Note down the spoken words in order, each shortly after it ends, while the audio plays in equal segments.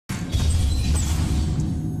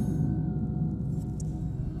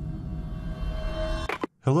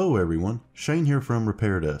Hello everyone, Shane here from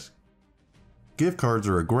RepairDesk. Gift cards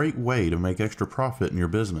are a great way to make extra profit in your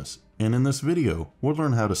business, and in this video, we'll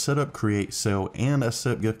learn how to set up, create, sell, and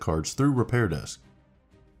accept gift cards through RepairDesk.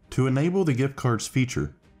 To enable the gift cards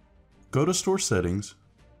feature, go to Store Settings,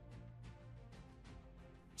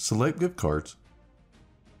 select Gift Cards,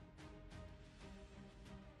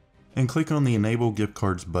 and click on the Enable Gift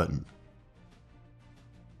Cards button.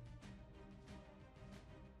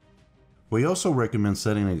 We also recommend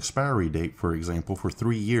setting an expiry date, for example, for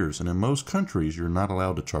 3 years, and in most countries you're not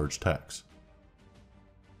allowed to charge tax.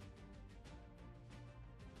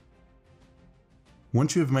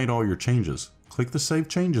 Once you have made all your changes, click the Save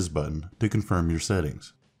Changes button to confirm your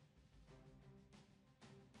settings.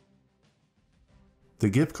 The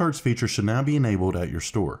gift cards feature should now be enabled at your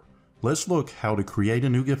store. Let's look how to create a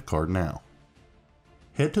new gift card now.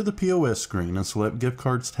 Head to the POS screen and select Gift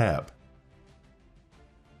Cards tab,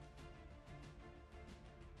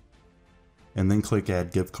 and then click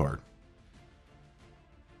Add Gift Card.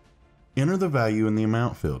 Enter the value in the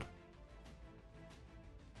amount field.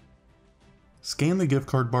 Scan the gift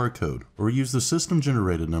card barcode, or use the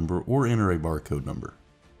system-generated number or enter a barcode number.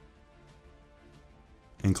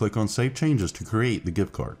 And click on Save Changes to create the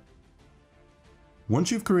gift card.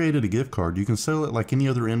 Once you've created a gift card, you can sell it like any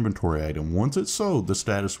other inventory item. Once it's sold, the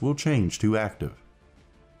status will change to active.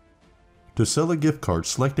 To sell a gift card,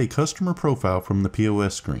 select a customer profile from the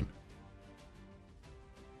POS screen.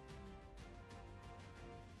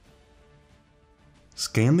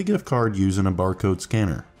 Scan the gift card using a barcode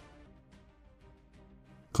scanner.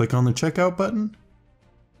 Click on the Checkout button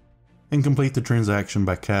and complete the transaction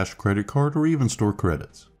by cash, credit card, or even store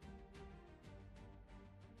credits.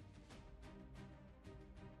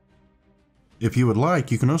 If you would like,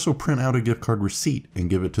 you can also print out a gift card receipt and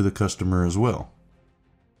give it to the customer as well.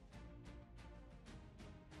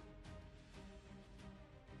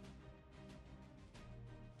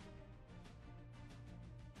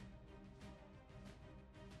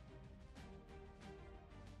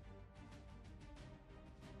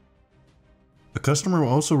 A customer will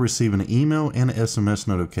also receive an email and SMS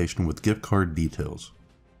notification with gift card details.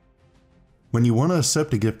 When you want to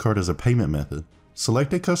accept a gift card as a payment method,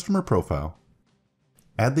 select a customer profile,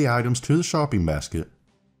 add the items to the shopping basket,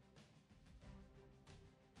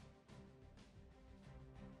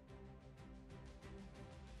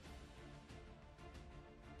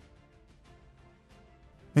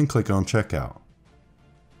 and click on Checkout,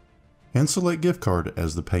 and select gift card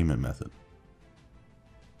as the payment method.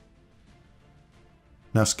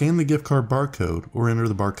 Now scan the gift card barcode or enter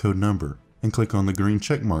the barcode number and click on the green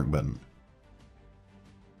checkmark button.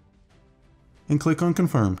 And click on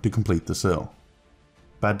Confirm to complete the sale.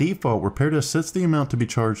 By default, RepairDesk sets the amount to be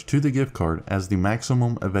charged to the gift card as the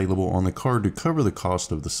maximum available on the card to cover the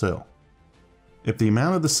cost of the sale. If the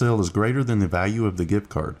amount of the sale is greater than the value of the gift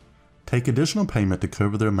card, take additional payment to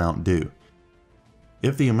cover the amount due.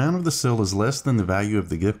 If the amount of the sale is less than the value of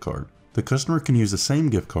the gift card, the customer can use the same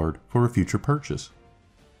gift card for a future purchase.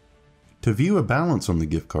 To view a balance on the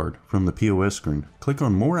gift card from the POS screen, click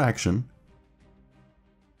on More Action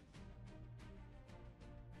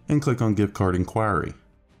and click on Gift Card Inquiry.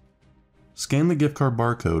 Scan the gift card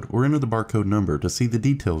barcode or enter the barcode number to see the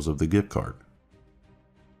details of the gift card.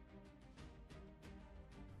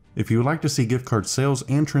 If you would like to see gift card sales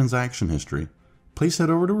and transaction history, please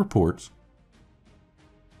head over to Reports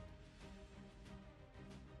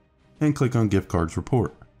and click on Gift Cards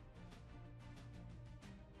Report.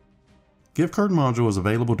 Gift card module is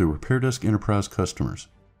available to RepairDesk Enterprise customers.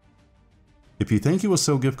 If you think you will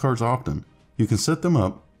sell gift cards often, you can set them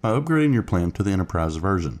up by upgrading your plan to the Enterprise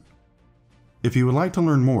version. If you would like to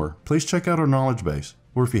learn more, please check out our knowledge base,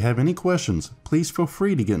 or if you have any questions, please feel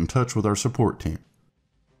free to get in touch with our support team.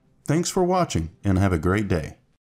 Thanks for watching and have a great day.